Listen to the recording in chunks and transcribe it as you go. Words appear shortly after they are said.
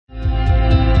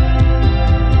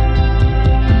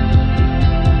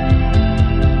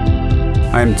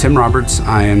I'm Tim Roberts.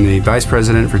 I am the Vice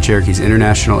President for Cherokees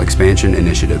International Expansion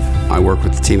Initiative. I work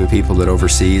with a team of people that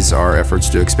oversees our efforts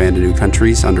to expand to new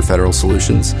countries under federal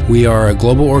solutions. We are a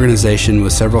global organization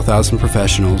with several thousand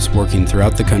professionals working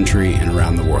throughout the country and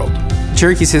around the world.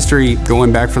 Cherokees history,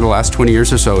 going back for the last 20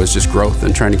 years or so, is just growth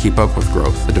and trying to keep up with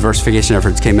growth. The diversification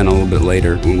efforts came in a little bit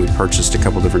later when we purchased a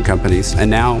couple different companies. And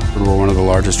now we're one of the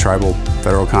largest tribal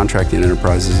federal contracting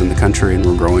enterprises in the country, and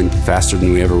we're growing faster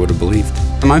than we ever would have believed.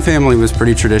 My family was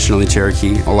pretty traditionally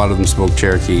Cherokee. A lot of them spoke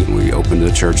Cherokee. We opened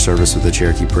a church service with a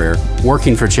Cherokee prayer.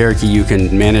 Working for Cherokee, you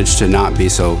can manage to not be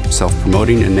so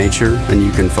self-promoting in nature, and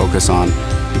you can focus on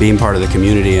being part of the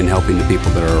community and helping the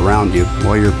people that are around you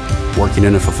while you're working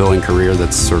in a fulfilling career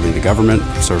that's serving the government,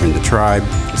 serving the tribe,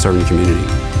 serving the community.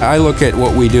 I look at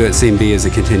what we do at CMB as a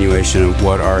continuation of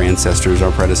what our ancestors,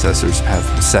 our predecessors have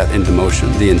set into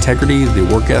motion. The integrity, the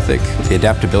work ethic, the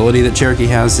adaptability that Cherokee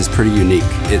has is pretty unique.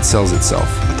 It sells itself.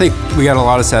 I think we got a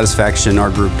lot of satisfaction,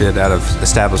 our group did, out of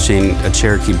establishing a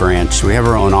Cherokee branch. We have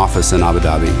our own office in Abu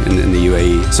Dhabi, in the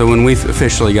UAE. So when we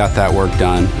officially got that work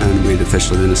done and we'd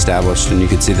officially been established, and you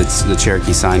could see the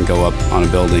Cherokee sign go up on a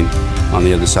building on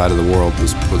the other side of the world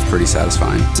was pretty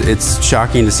satisfying. It's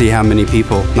shocking to see how many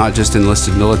people, not just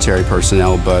enlisted military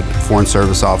personnel, but foreign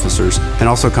service officers and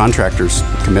also contractors,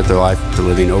 commit their life to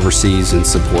living overseas in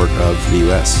support of the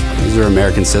U.S. These are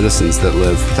American citizens that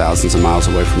live thousands of miles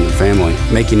away from their family,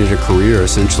 making it a career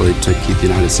essentially to keep the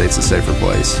United States a safer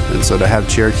place. And so to have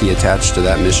Cherokee attached to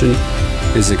that mission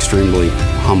is extremely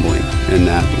humbling, in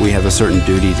that we have a certain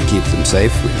duty to keep them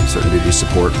safe, we have a certain duty to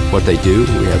support what they do,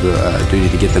 we have a duty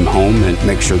to get them home and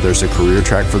make sure there's a career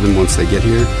track for them once they get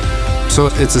here. So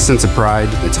it's a sense of pride,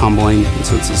 it's humbling, and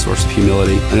so it's a source of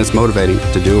humility, and it's motivating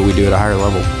to do what we do at a higher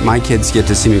level. My kids get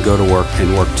to see me go to work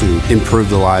and work to improve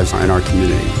the lives in our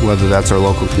community, whether that's our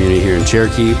local community here in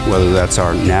Cherokee, whether that's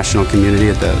our national community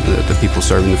at the people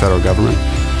serving the federal government,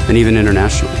 and even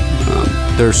internationally.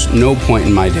 There's no point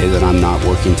in my day that I'm not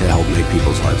working to help make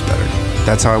people's lives better.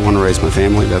 That's how I want to raise my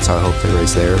family. That's how I hope they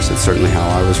raise theirs. It's certainly how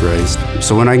I was raised.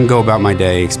 So when I can go about my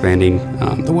day expanding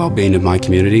the well-being of my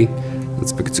community,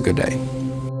 it's a good day.